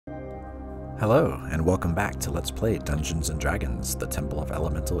Hello, and welcome back to Let's Play Dungeons & Dragons, the Temple of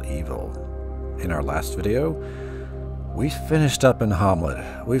Elemental Evil. In our last video, we finished up in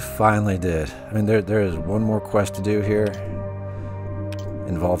Hommlett. We finally did. I mean, there is one more quest to do here,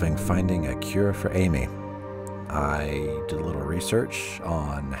 involving finding a cure for Amii. I did a little research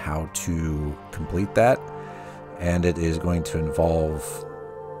on how to complete that, and it is going to involve...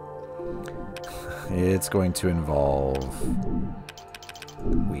 It's going to involve...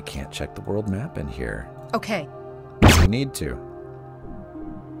 We can't check the world map in here. Okay. We need to.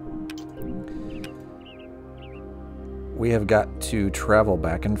 We have got to travel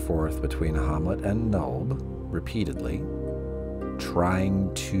back and forth between Hommlett and Nulb repeatedly,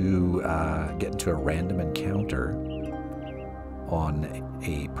 trying to get into a random encounter on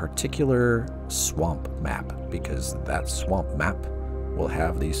a particular swamp map, because that swamp map will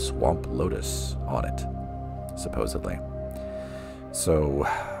have the Swamp Lotus on it, supposedly. So,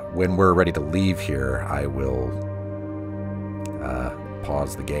 when we're ready to leave here, I will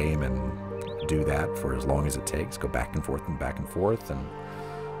pause the game and do that for as long as it takes. Go back and forth,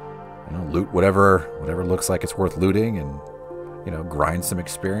 and loot whatever looks like it's worth looting, and grind some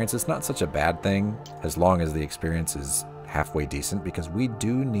experience. It's not such a bad thing as long as the experience is halfway decent, because we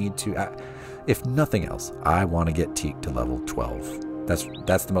do need to. If nothing else, I want to get Teak to level 12.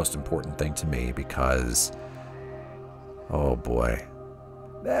 That's the most important thing to me, because. Oh boy,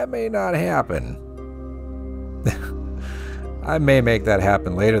 that may not happen. I may make that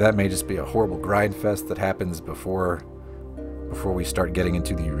happen later. That may just be a horrible grind fest that happens before we start getting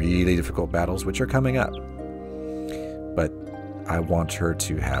into the really difficult battles, which are coming up. But I want her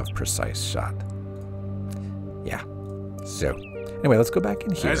to have precise shot. Yeah. So, anyway, let's go back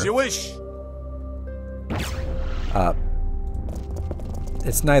in here. As you wish.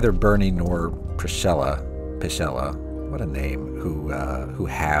 It's neither Bernie nor Priscilla. What a name, who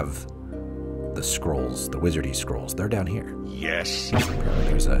have the scrolls, the wizardy scrolls. They're down here. Yes. Apparently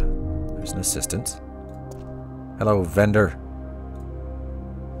there's an assistant. Hello, vendor.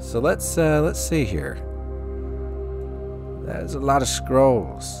 So let's see here. There's a lot of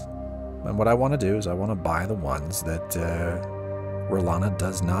scrolls. And what I want to do is I want to buy the ones that Relana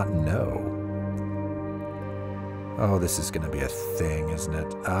does not know. Oh, this is going to be a thing, isn't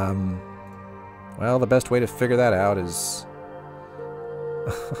it? Well, the best way to figure that out is...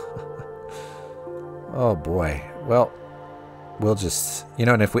 Oh boy. Well, we'll just...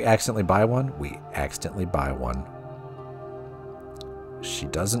 and if we accidentally buy one, we accidentally buy one. She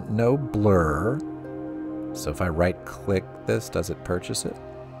doesn't know blur. So if I right-click this, does it purchase it?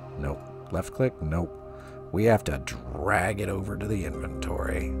 Nope. Left-click? Nope. We have to drag it over to the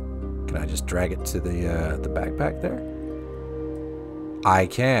inventory. Can I just drag it to the backpack there? I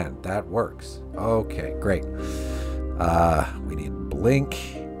can. That works. Okay, great. We need blink.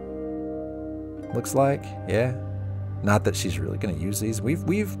 Looks like, yeah. Not that she's really going to use these.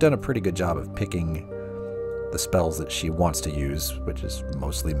 We've done a pretty good job of picking the spells that she wants to use, which is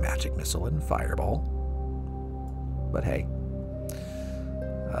mostly magic missile and fireball. But hey,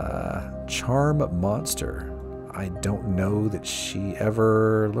 charm monster. I don't know that she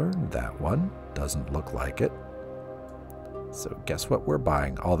ever learned that one. Doesn't look like it. So guess what we're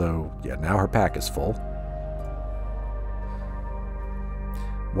buying? Although, yeah, now her pack is full.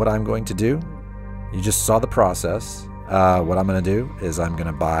 What I'm going to do, you just saw the process. What I'm going to do is I'm going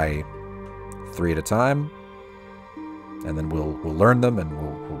to buy 3 at a time, and then we'll learn them and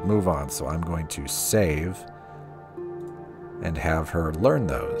we'll move on. So I'm going to save and have her learn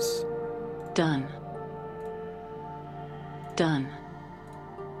those. Done. Done.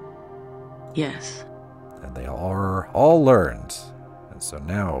 Yes. And they are all learned. And so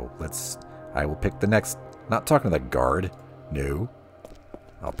now I will pick the next, not talking to the guard, no.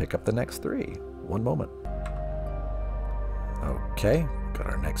 I'll pick up the next 3. One moment. Okay, got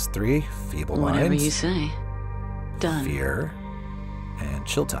our next 3. Feeble Minds. Whatever you say. Done. Fear. And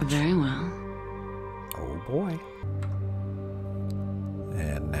Chill Touch. Very well. Oh boy.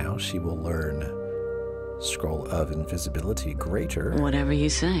 And now she will learn Scroll of Invisibility Greater. Whatever you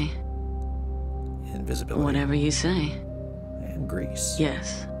say. Invisibility. Whatever you say. And Grease.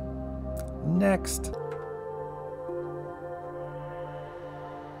 Yes. Next.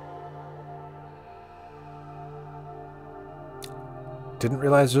 Didn't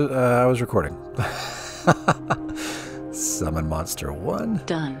realize I was recording. Summon Monster 1.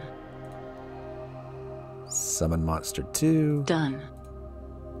 Done. Summon Monster 2. Done.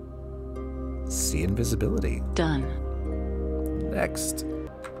 See Invisibility. Done. Next.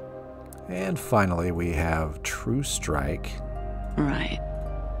 And finally, we have True Strike. Right.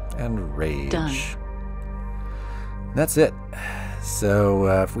 And Rage. Done. That's it. So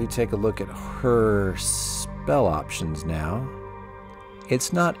if we take a look at her spell options now,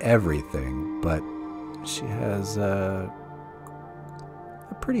 it's not everything, but she has a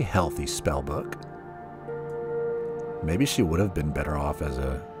pretty healthy spell book. Maybe she would have been better off as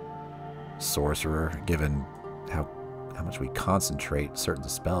a sorcerer, given how much we concentrate certain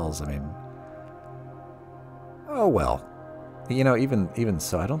spells. I mean, oh well. You know, even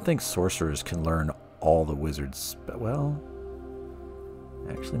so, I don't think sorcerers can learn all the wizards. Well,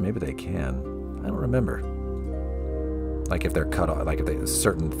 actually, maybe they can. I don't remember. Like if they're cut off, like if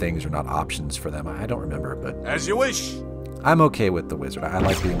certain things are not options for them. I don't remember, but as you wish. I'm okay with the wizard. I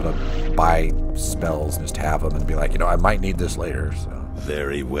like being able to buy spells and just have them and be like, you know, I might need this later. So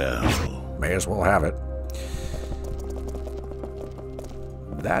very well. May as well have it.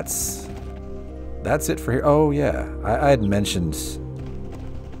 That's it for here. Oh yeah, I had mentioned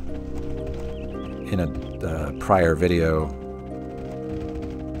in a prior video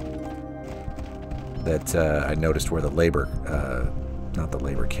that I noticed where the labor, not the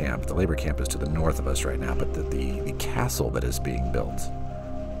labor camp. The labor camp is to the north of us right now, but the castle that is being built.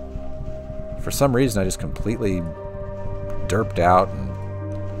 For some reason, I just completely derped out and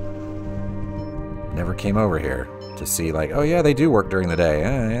never came over here to see, like, oh yeah, they do work during the day.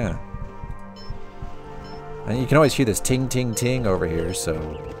 Yeah, yeah. And you can always hear this ting, ting, ting over here, so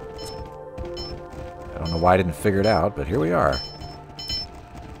I don't know why I didn't figure it out, but here we are.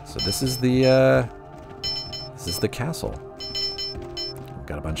 So this is the castle. We've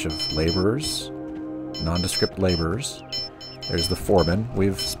got a bunch of laborers, nondescript laborers. There's the foreman.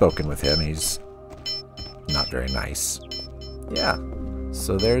 We've spoken with him. He's not very nice. Yeah,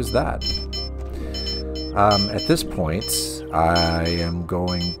 so there's that. At this point, I am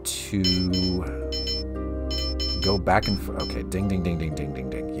going to go back and forth. Okay, ding, ding, ding, ding, ding, ding,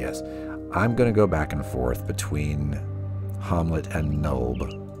 ding. Yes, I'm going to go back and forth between Hommlett and Nulb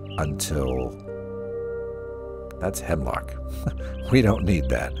until... That's hemlock. We don't need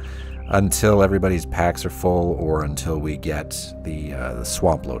that. Until everybody's packs are full or until we get the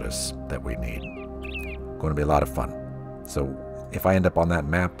Swamp Lotus that we need. Going to be a lot of fun. So if I end up on that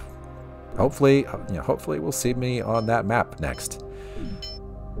map, hopefully we'll see me on that map next.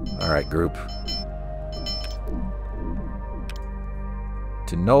 All right, group.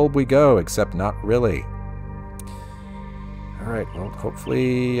 To Nulb we go, except not really. All right, well,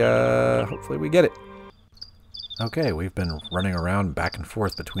 hopefully we get it. Okay, we've been running around back and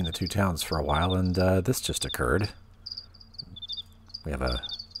forth between the two towns for a while, and this just occurred. We have a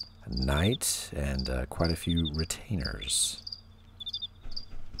knight and quite a few retainers.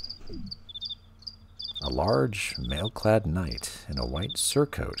 A large, mail-clad knight in a white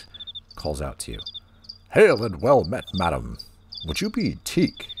surcoat calls out to you. Hail and well met, madam. Would you be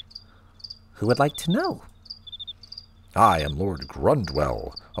Teak? Who would like to know? I am Lord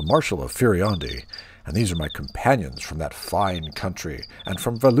Grundwell, a marshal of Furiandi, and these are my companions from that fine country, and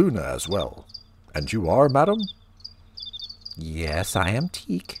from Veluna as well. And you are, madam? Yes, I am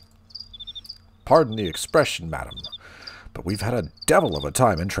Teak. Pardon the expression, madam, but we've had a devil of a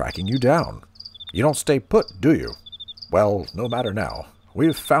time in tracking you down. You don't stay put, do you? Well, no matter now.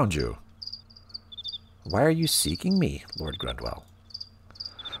 We've found you. Why are you seeking me, Lord Grundwell?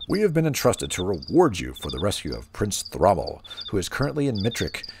 We have been entrusted to reward you for the rescue of Prince Thrommel, who is currently in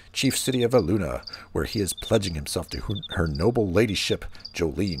Mitric, chief city of Veluna, where he is pledging himself to her noble ladyship,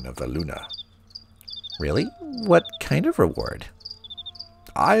 Jolene of Veluna. Really? What kind of reward?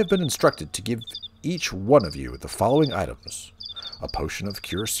 I have been instructed to give each one of you the following items. A potion of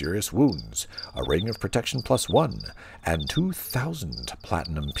cure serious wounds, a ring of protection +1, and 2,000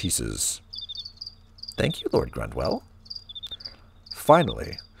 platinum pieces. Thank you, Lord Grundwell.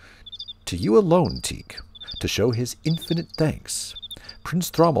 Finally, to you alone, Teak, to show his infinite thanks, Prince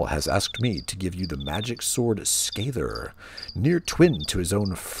Thrommel has asked me to give you the magic sword Scather, near twin to his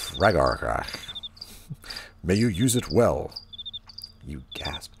own Fragarach. May you use it well. You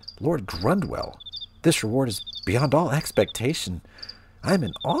gasp. Lord Grundwell, this reward is beyond all expectation. I'm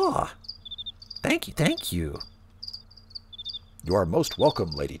in awe. Thank you, thank you. You are most welcome,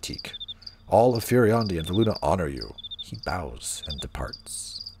 Lady Teak. All of Furiandi and Veluna honor you. He bows and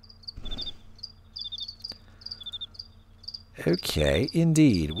departs. Okay,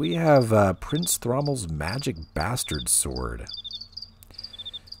 indeed. We have Prince Thrommel's magic bastard sword.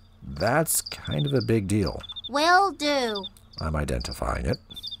 That's kind of a big deal. Will do. I'm identifying it.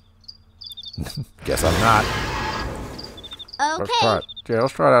 Guess I'm not. Okay. Let's try it. Yeah,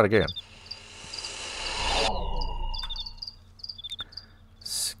 let's try that again.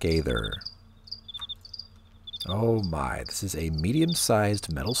 Scather. Oh my, this is a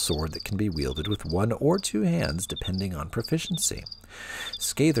medium-sized metal sword that can be wielded with 1 or 2 hands depending on proficiency.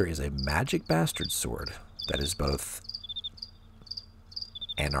 Scather is a magic bastard sword that is both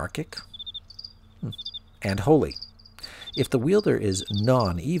anarchic and holy. If the wielder is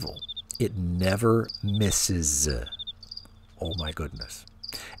non-evil, it never misses. Oh my goodness.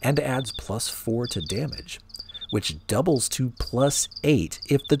 And adds +4 to damage, which doubles to +8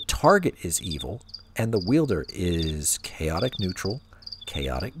 if the target is evil and the wielder is chaotic neutral,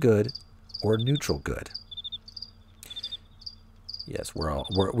 chaotic good, or neutral good. Yes,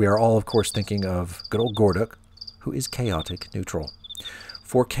 we are all, of course, thinking of good old Gorduk, who is chaotic neutral.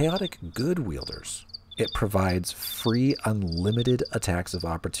 For chaotic good wielders, it provides free unlimited attacks of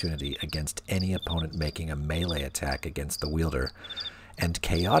opportunity against any opponent making a melee attack against the wielder, and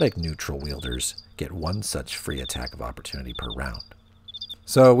chaotic neutral wielders get 1 such free attack of opportunity per round.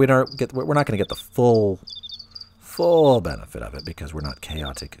 So we're not going to get the full benefit of it because we're not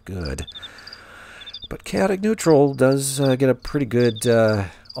chaotic good. But chaotic neutral does get a pretty good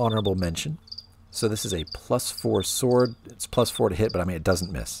honorable mention. So this is a +4 sword. It's +4 to hit, but I mean it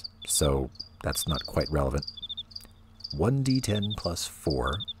doesn't miss. So that's not quite relevant. 1d10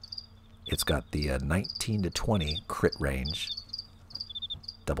 +4. It's got the 19 to 20 crit range.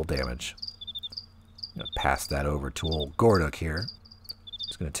 Double damage. I'm going to pass that over to old Gorduk here.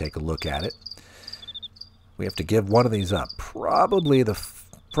 Just going to take a look at it. We have to give one of these up. Probably the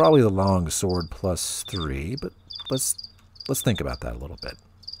long sword +3, but let's think about that a little bit.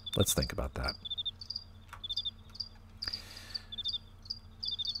 Let's think about that.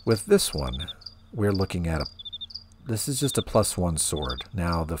 With this one, we're looking at this is just a +1 sword.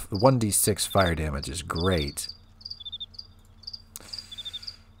 Now the 1d6 fire damage is great.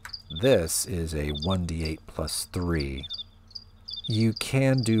 This is a 1d8 +3. You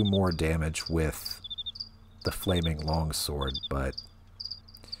can do more damage with the flaming longsword, but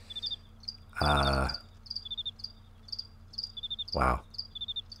wow.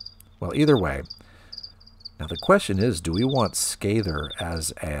 Well, either way. Now the question is, do we want Scather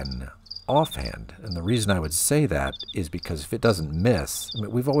as an offhand? And the reason I would say that is because if it doesn't miss, I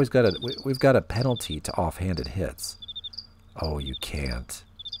mean, we've got a penalty to offhanded hits. Oh, you can't.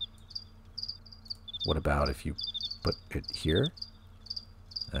 What about if you put it here?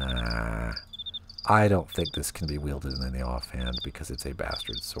 I don't think this can be wielded in the offhand because it's a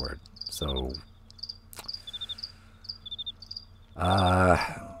bastard sword. So,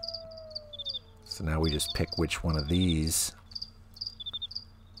 so now we just pick which one of these.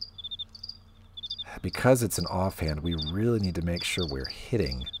 Because it's an offhand, we really need to make sure we're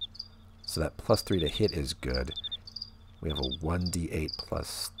hitting. So that +3 to hit is good. We have a 1d8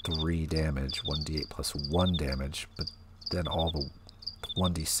 +3 damage, 1d8 +1 damage, but then all the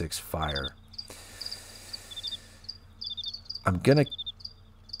 1d6 fire. I'm going to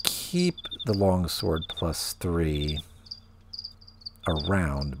keep the longsword +3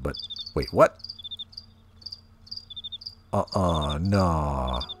 around, but wait, what?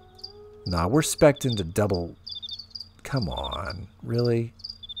 Nah. Nah, we're spec'd into double. Come on, really?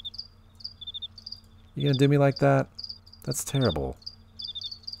 You gonna do me like that? That's terrible.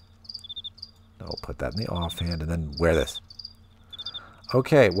 No, put that in the offhand and then wear this.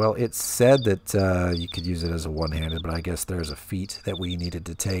 Okay, well, it said that you could use it as a one-handed, but I guess there's a feat that we needed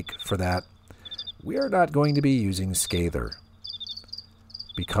to take for that. We are not going to be using Scather.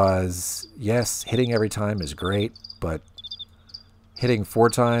 Because, yes, hitting every time is great, but hitting 4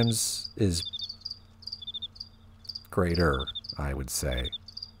 times is greater, I would say.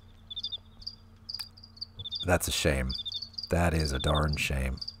 That's a shame. That is a darn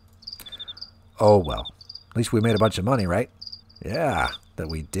shame. Oh, well. At least we made a bunch of money, right? Yeah, that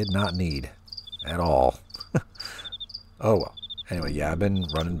we did not need at all. Oh, well. Anyway, yeah, I've been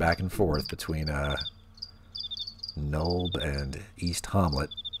running back and forth between Nulb and East Hommlett.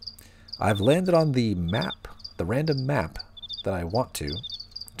 I've landed on the map, the random map that I want to,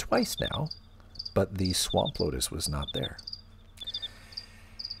 twice now, but the Swamp Lotus was not there.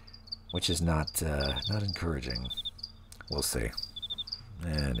 Which is not encouraging. We'll see.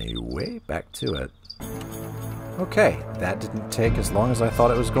 Anyway, back to it. Okay, that didn't take as long as I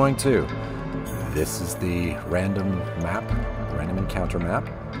thought it was going to. This is the random map, random encounter map.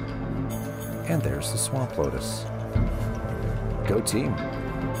 And there's the Swamp Lotus. Go team.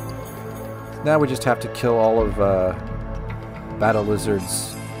 Now we just have to kill all of Battle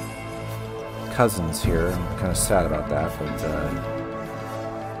Lizard's cousins here. I'm kind of sad about that, but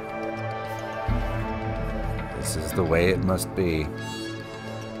this is the way it must be.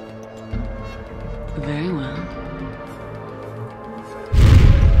 Very well.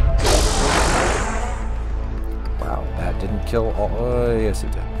 kill all... yes,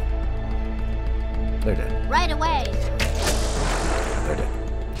 it did. They're dead. Right away. They're dead.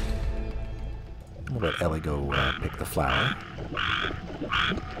 We'll let Ellie go pick the flower.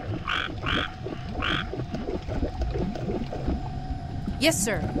 Yes,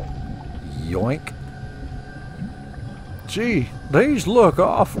 sir. Yoink. Gee, these look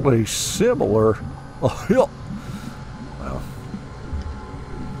awfully similar. Well,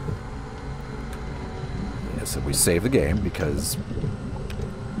 yeah, so we save the game because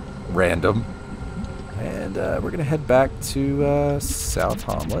random. And we're going to head back to South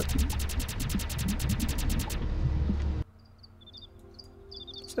Hommlett.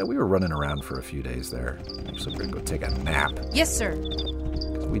 So we were running around for a few days there. Actually, we're going to go take a nap. Yes, sir.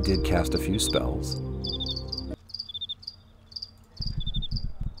 We did cast a few spells.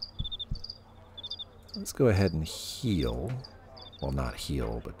 Let's go ahead and heal. Well, not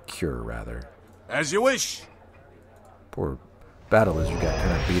heal, but cure, rather. As you wish. Poor battle lizard got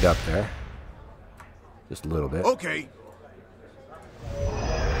kind of beat up there. Just a little bit. Okay.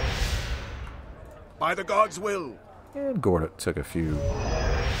 By the gods' will. And Gordo took a few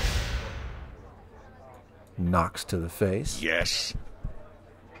knocks to the face. Yes.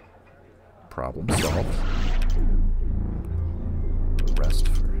 Problem solved. Rest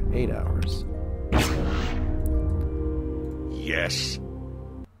for 8 hours. Yes.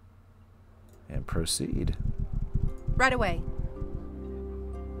 And proceed. Right away.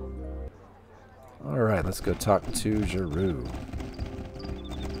 Alright, let's go talk to Jaroo.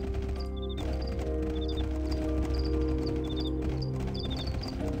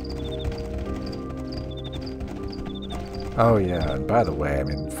 Oh yeah, and by the way, I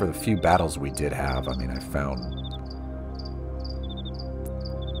mean, for the few battles we did have, I mean, I found...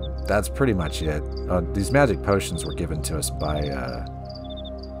 That's pretty much it. These magic potions were given to us by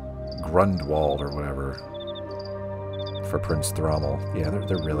Grundwell or whatever for Prince Thrommel. Yeah,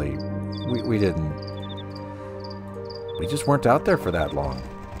 they're really... We didn't... We just weren't out there for that long.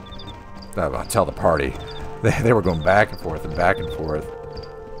 I'll tell the party. They were going back and forth and back and forth.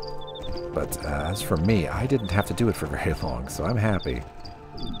 But as for me, I didn't have to do it for very long, so I'm happy.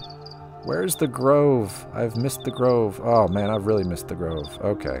 Where's the grove? I've missed the grove. Oh man, I've really missed the grove.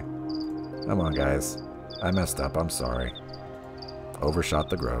 Okay. Come on, guys. I messed up. I'm sorry. Overshot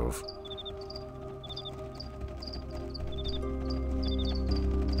the grove.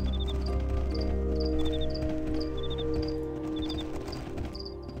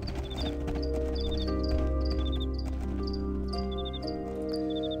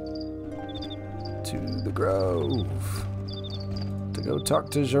 To the grove. To go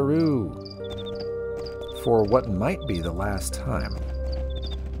talk to Jaroo. For what might be the last time.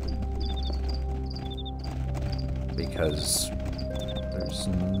 Because there's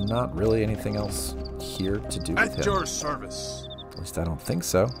not really anything else here to do with him. At your service. At least I don't think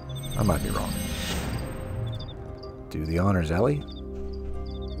so. I might be wrong. Do the honors, Ellie.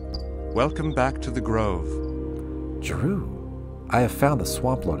 Welcome back to the grove. Jaroo, I have found the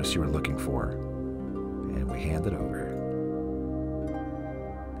Swamp Lotus you were looking for. And we hand it over.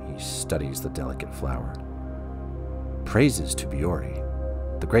 He studies the delicate flower. Praises to Biori.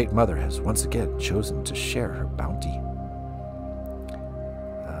 The Great Mother has once again chosen to share her bounty.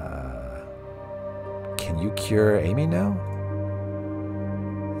 Can you cure Amii now?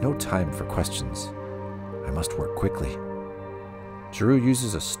 No time for questions. I must work quickly. Jaroo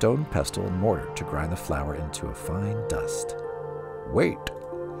uses a stone pestle and mortar to grind the flower into a fine dust. Wait.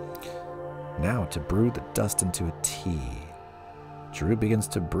 Now to brew the dust into a tea. Jaroo begins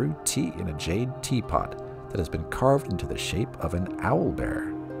to brew tea in a jade teapot that has been carved into the shape of an owl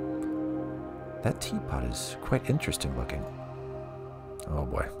bear. That teapot is quite interesting looking. Oh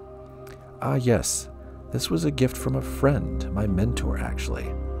boy. Ah yes, this was a gift from a friend, my mentor actually.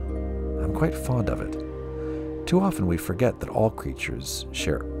 I'm quite fond of it. Too often we forget that all creatures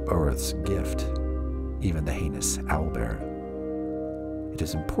share Earth's gift, even the heinous owlbear. It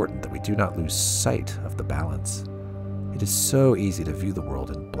is important that we do not lose sight of the balance. It is so easy to view the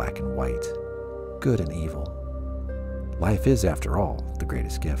world in black and white, good and evil. Life is, after all, the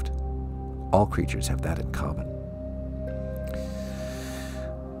greatest gift. All creatures have that in common.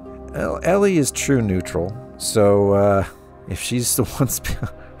 Well, Ellie is true neutral, so if she's the one...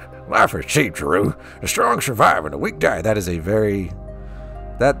 Life is cheap, Jaroo. A strong survive and a weak die. That is a very...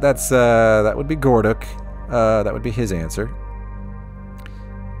 That would be Gorduk. That would be his answer.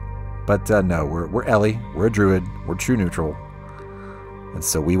 But no, we're Ellie. We're a druid. We're true neutral. And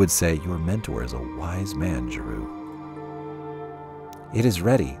so we would say your mentor is a wise man, Jaroo. It is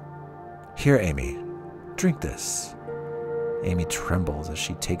ready. Here, Amii. Drink this. Amii trembles as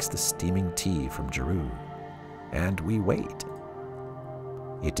she takes the steaming tea from Jaroo. and we wait.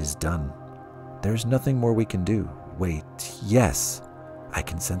 It is done. There's nothing more we can do. Wait, yes, I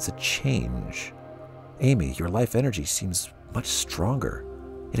can sense a change. Amii, your life energy seems much stronger.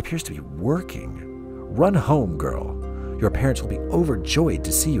 It appears to be working. Run home, girl. Your parents will be overjoyed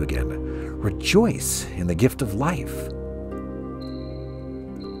to see you again. Rejoice in the gift of life.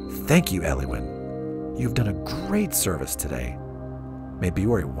 Thank you, Eliwyn. You've done a great service today. May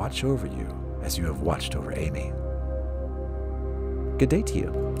Biori watch over you as you have watched over Amii. Good day to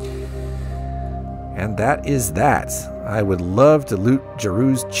you. And that is that. I would love to loot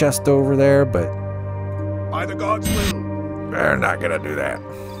Jaroo's chest over there, but By the gods' will. they're not gonna do that.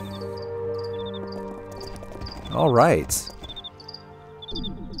 All right.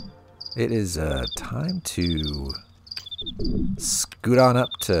 It is time to scoot on up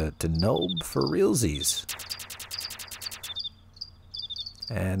to Nulb for realsies.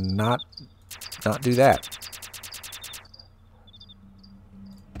 And not do that.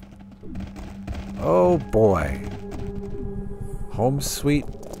 Oh boy. Home sweet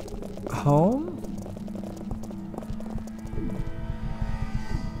home?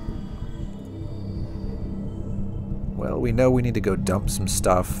 Well, we know we need to go dump some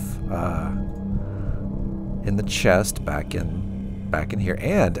stuff in the chest back in here.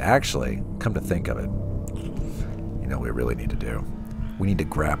 And actually, come to think of it, you know what we really need to do? We need to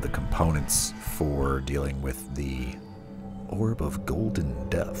grab the components for dealing with the Orb of Golden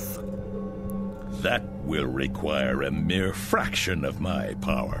Death. That will require a mere fraction of my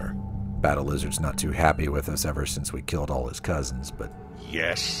power. Battle Lizard's not too happy with us ever since we killed all his cousins, but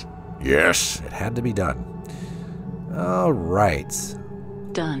Yes. yes, it had to be done. All right.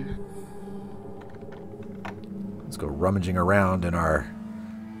 Done. Let's go rummaging around in our...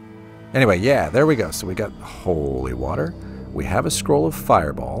 Anyway, yeah, there we go. So we got holy water. We have a scroll of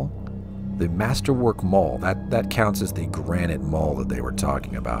fireball. The masterwork maul, that counts as the granite maul that they were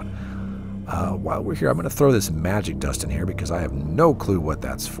talking about. While we're here, I'm going to throw this magic dust in here because I have no clue what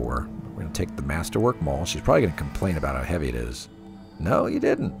that's for. We're going to take the masterwork maul. She's probably going to complain about how heavy it is. No, you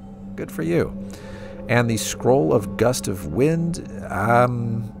didn't. Good for you. And the scroll of gust of wind, I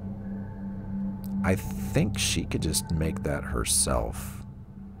think she could just make that herself.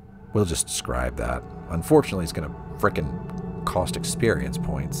 We'll just describe that. Unfortunately, it's going to frickin' cost experience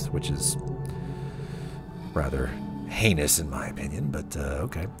points, which is rather heinous in my opinion, but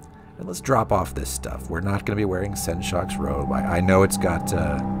okay. And let's drop off this stuff. We're not going to be wearing Senshock's robe. I know it's got,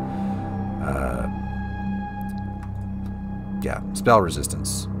 yeah, spell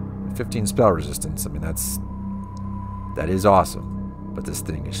resistance. 15 spell resistance. I mean, that is awesome. But this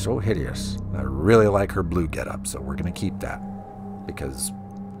thing is so hideous. I really like her blue getup, so we're going to keep that. Because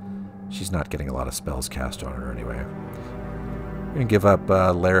she's not getting a lot of spells cast on her anyway. We're going to give up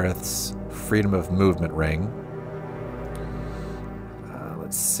Lareth's Freedom of Movement ring.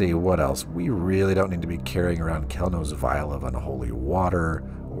 Let's see, what else? We really don't need to be carrying around Kelno's vial of unholy water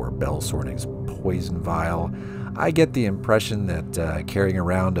or Belsorning's poison vial. I get the impression that carrying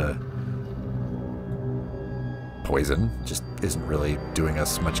around a poison just isn't really doing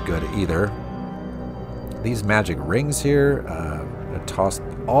us much good either. These magic rings here, I tossed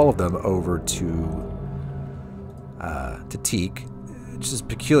all of them over to Teak, which is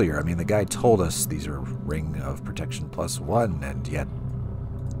peculiar. I mean, the guy told us these are Ring of Protection +1, and yet,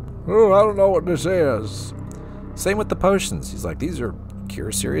 oh, I don't know what this is. Same with the potions. He's like, these are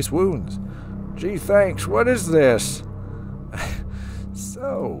cure serious wounds. Gee, thanks. What is this?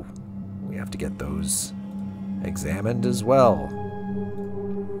 So, we have to get those examined as well.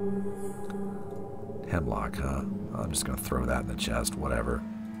 Hemlock, huh? I'm just going to throw that in the chest, whatever.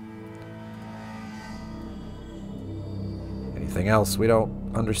 Anything else we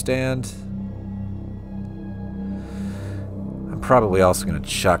don't understand? I'm probably also going to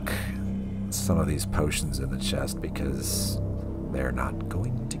chuck some of these potions in the chest because they're not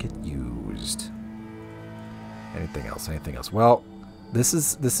going to get used. Anything else? Anything else? Well, this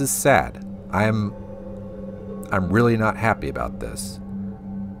is sad. I'm really not happy about this.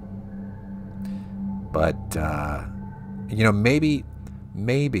 But you know, maybe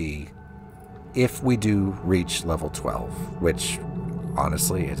if we do reach level 12, which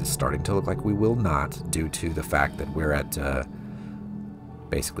honestly it is starting to look like we will not, due to the fact that we're at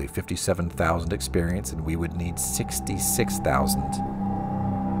basically 57,000 experience and we would need 66,000.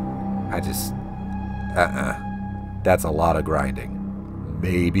 I just that's a lot of grinding.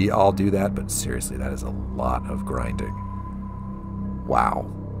 Maybe I'll do that, but seriously, that is a lot of grinding.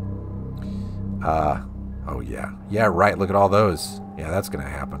 Wow. Oh yeah. Yeah, right, look at all those. Yeah, that's gonna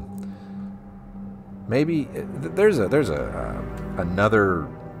happen. Maybe there's another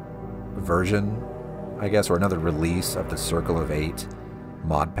version I guess, or another release of the Circle of 8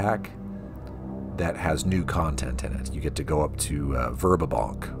 mod pack that has new content in it. You get to go up to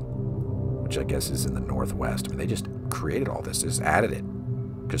Verbabonk, which I guess is in the northwest. I mean, they just created all this, just added it.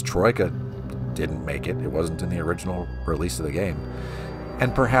 Because Troika didn't make it. It wasn't in the original release of the game.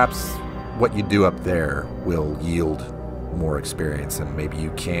 And perhaps what you do up there will yield more experience, and maybe you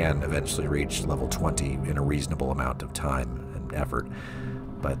can eventually reach level 20 in a reasonable amount of time and effort.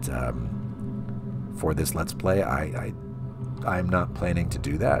 But for this Let's Play, I'm not planning to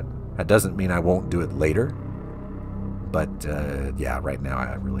do that. That doesn't mean I won't do it later. But yeah, right now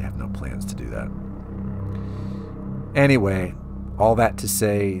I really have no plans to do that. Anyway, all that to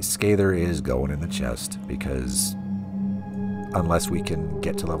say, Scather is going in the chest, because unless we can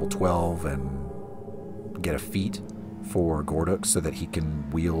get to level 12 and get a feat for Gorduk so that he can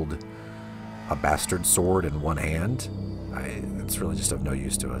wield a bastard sword in one hand, it's really just of no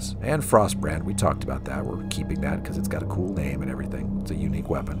use to us. And Frostbrand, we talked about that. We're keeping that because it's got a cool name and everything. It's a unique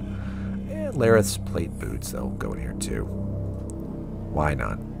weapon. And Lareth's plate boots, they'll go in here too. Why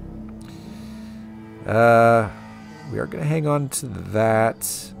not? We are going to hang on to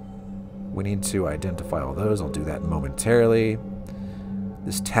that. We need to identify all those. I'll do that momentarily.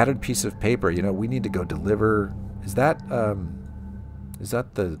 This tattered piece of paper, you know, we need to go deliver. Is that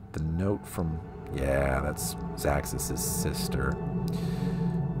the note from... Yeah, that's Zaxxus' sister.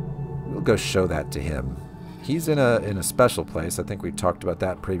 We'll go show that to him. He's in a special place. I think we talked about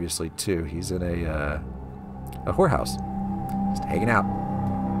that previously too. He's in a whorehouse, just hanging out.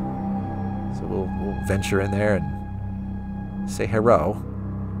 So we'll venture in there and say hello.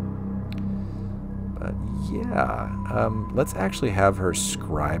 But yeah, let's actually have her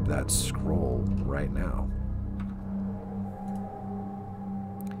scribe that scroll right now.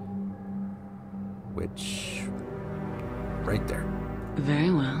 Which, right there.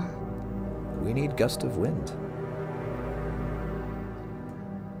 Very well. We need Gust of Wind.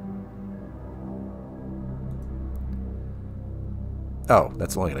 Oh,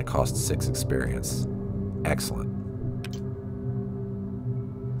 that's only going to cost 6 experience. Excellent.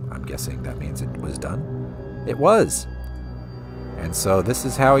 I'm guessing that means it was done? It was! And so this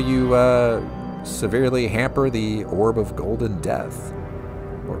is how you severely hamper the Orb of Golden Death.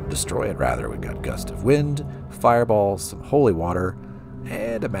 Or destroy it, rather. We've got Gust of Wind, Fireball, some Holy Water,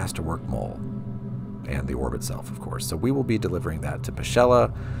 and a Masterwork Mole. And the orb itself, of course. So we will be delivering that to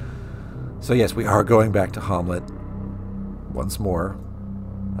Pashella. So yes, we are going back to Hommlett once more.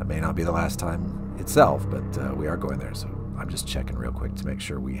 That may not be the last time itself, but we are going there. So I'm just checking real quick to make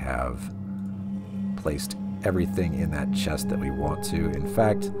sure we have placed everything in that chest that we want to. In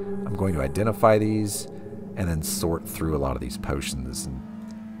fact, I'm going to identify these and then sort through a lot of these potions and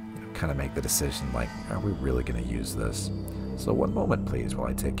kind of make the decision, like, are we really going to use this? So one moment, please, while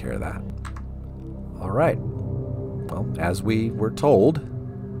I take care of that. All right. Well, as we were told,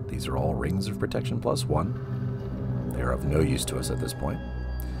 these are all Rings of Protection +1. They're of no use to us at this point.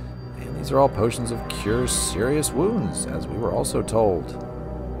 And these are all potions of Cure Serious Wounds, as we were also told.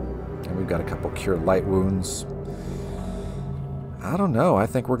 And we've got a couple Cure Light Wounds. I don't know. I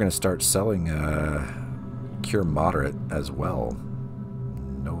think we're going to start selling Cure Moderate as well.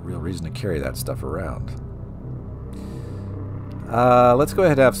 No real reason to carry that stuff around. Let's go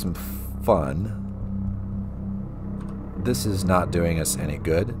ahead and have some fun. This is not doing us any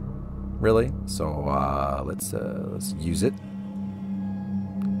good, really. So let's use it.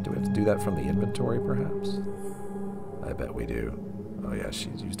 Do we have to do that from the inventory, perhaps? I bet we do. Oh yeah,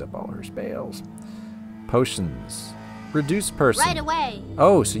 she's used up all her spells. Potions. Reduce person. Right away.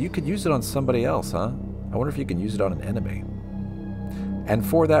 Oh, so you could use it on somebody else, huh? I wonder if you can use it on an enemy. And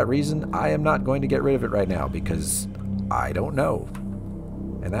for that reason, I am not going to get rid of it right now, because I don't know.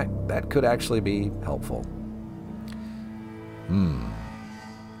 And that could actually be helpful.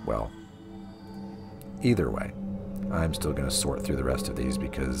 Well, either way, I'm still going to sort through the rest of these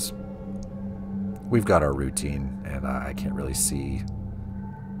because we've got our routine, and I can't really see.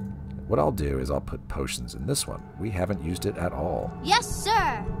 What I'll do is I'll put potions in this one. We haven't used it at all. Yes,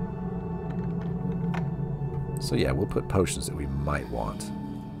 sir. So yeah, we'll put potions that we might want.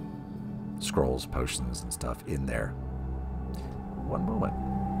 Scrolls, potions, and stuff in there. One moment.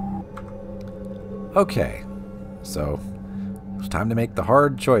 Okay, so it's time to make the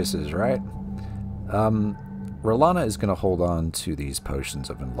hard choices, right? Relana is going to hold on to these potions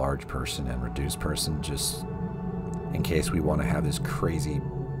of Enlarge Person and Reduce Person just in case we want to have this crazy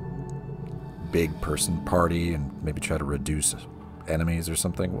big person party and maybe try to reduce enemies or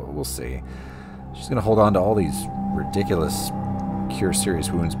something. We'll see. She's going to hold on to all these ridiculous Cure Serious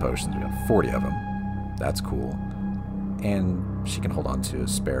Wounds potions. We got 40 of them. That's cool. And she can hold on to a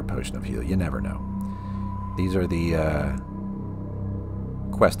spare potion of heal. You never know. These are the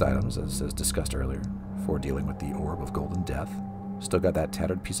quest items, as discussed earlier, for dealing with the Orb of Golden Death. Still got that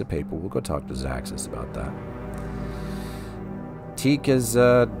tattered piece of paper. We'll go talk to Zaxxas about that. Teak is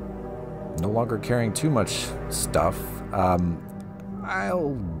no longer carrying too much stuff.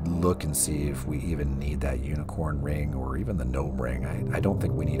 I'll look and see if we even need that unicorn ring or even the gnome ring. I don't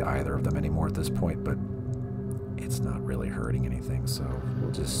think we need either of them anymore at this point, but it's not really hurting anything, so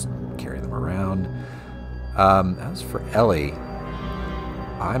we'll just carry them around. As for Ellie,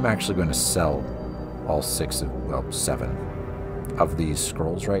 I'm actually going to sell all 7 of these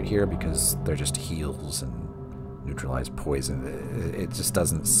scrolls right here because they're just heals and neutralize poison. It just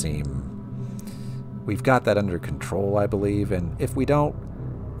doesn't seem... We've got that under control, I believe, and if we don't,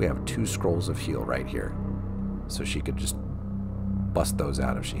 we have 2 scrolls of heal right here. So she could just bust those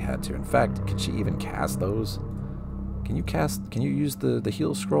out if she had to. In fact, could she even cast those? Can you use the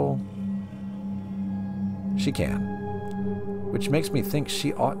heal scroll? She can. Which makes me think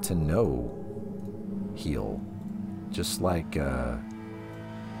she ought to know heal. Just like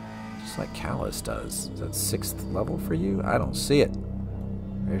Callus does. Is that 6th level for you? I don't see it.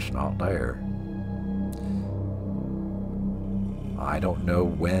 It's not there. I don't know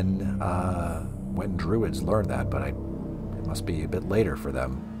when druids learn that, but it must be a bit later for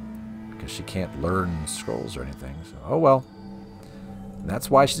them because she can't learn scrolls or anything. So, oh well. And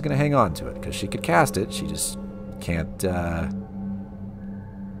that's why she's going to hang on to it, because she could cast it. She just can't.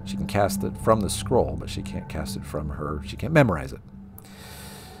 She can cast it from the scroll, but she can't cast it from her. She can't memorize it.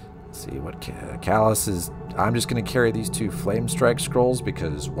 Let's see what Callus is. I'm just going to carry these 2 flame strike scrolls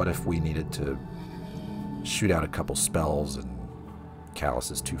because what if we needed to shoot out a couple spells and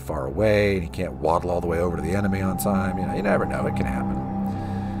Callus is too far away and he can't waddle all the way over to the enemy on time. You know, you never know. It can happen.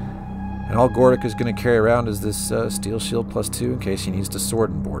 And all Gordic is going to carry around is this steel shield +2 in case he needs to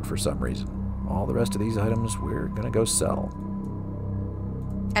sword and board for some reason. All the rest of these items we're going to go sell.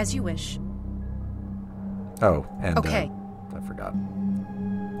 As you wish. Oh, and okay. I forgot.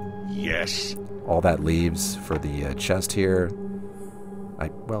 Yes. All that leaves for the chest here.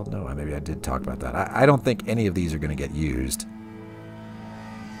 Well, no, maybe I did talk about that. I don't think any of these are going to get used.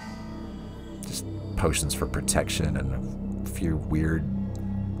 Just potions for protection and a few weird...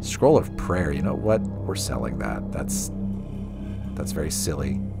 Scroll of Prayer, you know what? We're selling that. That's very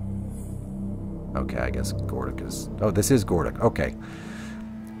silly. Okay, I guess Gordic is... Oh, this is Gordic. Okay.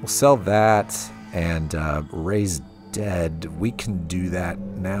 We'll sell that and Raise Dead. We can do that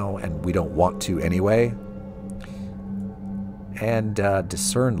now, and we don't want to anyway. And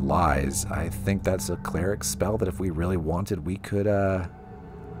Discern Lies. I think that's a cleric spell that if we really wanted, we could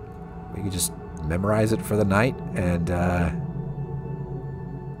just memorize it for the night and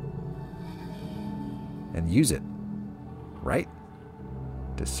use it. Right?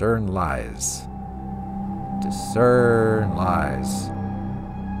 Discern Lies. Discern Lies.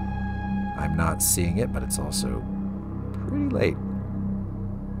 I'm not seeing it, but it's also pretty late.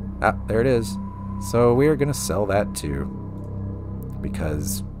 Ah, there it is. So we are going to sell that too.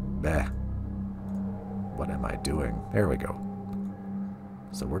 Because, what am I doing? There we go.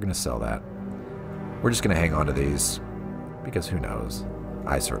 So we're going to sell that. We're just going to hang on to these. Because who knows?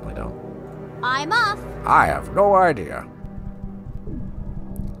 I certainly don't. I'm off. I have no idea.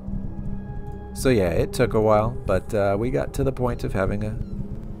 So yeah, it took a while, but we got to the point of having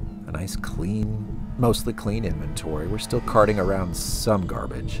a nice clean, mostly clean inventory. We're still carting around some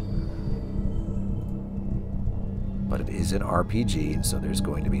garbage. But it is an RPG, and so there's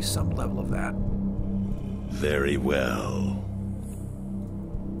going to be some level of that. Very well.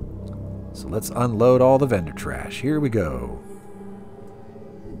 So let's unload all the vendor trash. Here we go.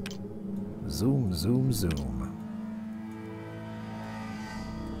 Zoom, zoom, zoom.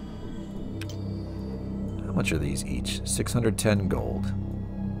 How much are these each? 610 gold.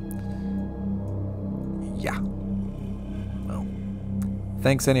 Yeah. Well,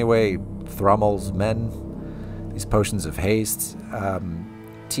 thanks anyway, Thrommel's men. These potions of haste.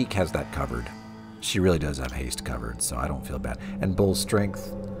 Teak has that covered. She really does have haste covered, so I don't feel bad. And Bull's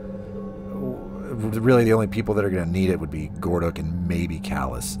strength. Really, the only people that are going to need it would be Gordic and maybe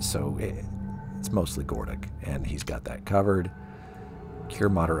Callus. So it's mostly Gordic, and he's got that covered. Cure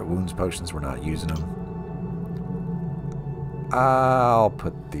moderate wounds potions. We're not using them. I'll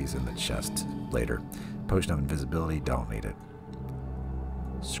put these in the chest later. Potion of invisibility. Don't need it.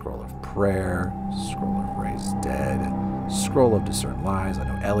 Scroll of Prayer, Scroll of Raise Dead, Scroll of Discern Lies. I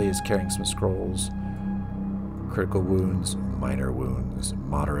know Ellie is carrying some scrolls. Critical wounds, minor wounds,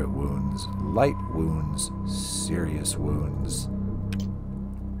 moderate wounds, light wounds, serious wounds,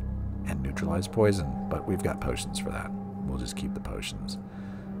 and neutralize poison. But we've got potions for that. We'll just keep the potions.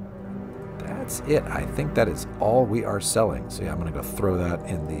 That's it. I think that is all we are selling. So yeah, I'm going to go throw that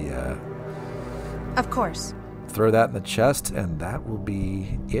in the... Of course. throw that in the chest, and that will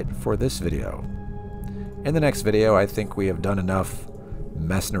be it for this video. In the next video, I think we have done enough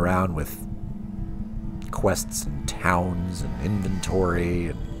messing around with quests and towns and inventory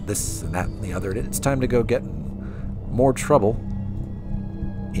and this and that and the other. It's time to go get in more trouble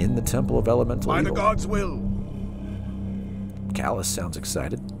in the Temple of Elemental By the Evil. gods' will. Callus sounds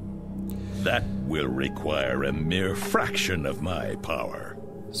excited. That will require a mere fraction of my power.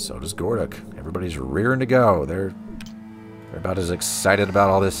 So does Gorduk. Everybody's rearing to go. They're about as excited about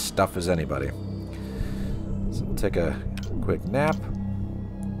all this stuff as anybody. So we'll take a quick nap.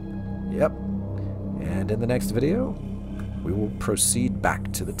 Yep. And in the next video, we will proceed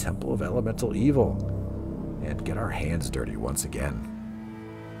back to the Temple of Elemental Evil and get our hands dirty once again.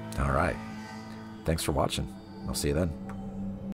 Alright. Thanks for watching. I'll see you then.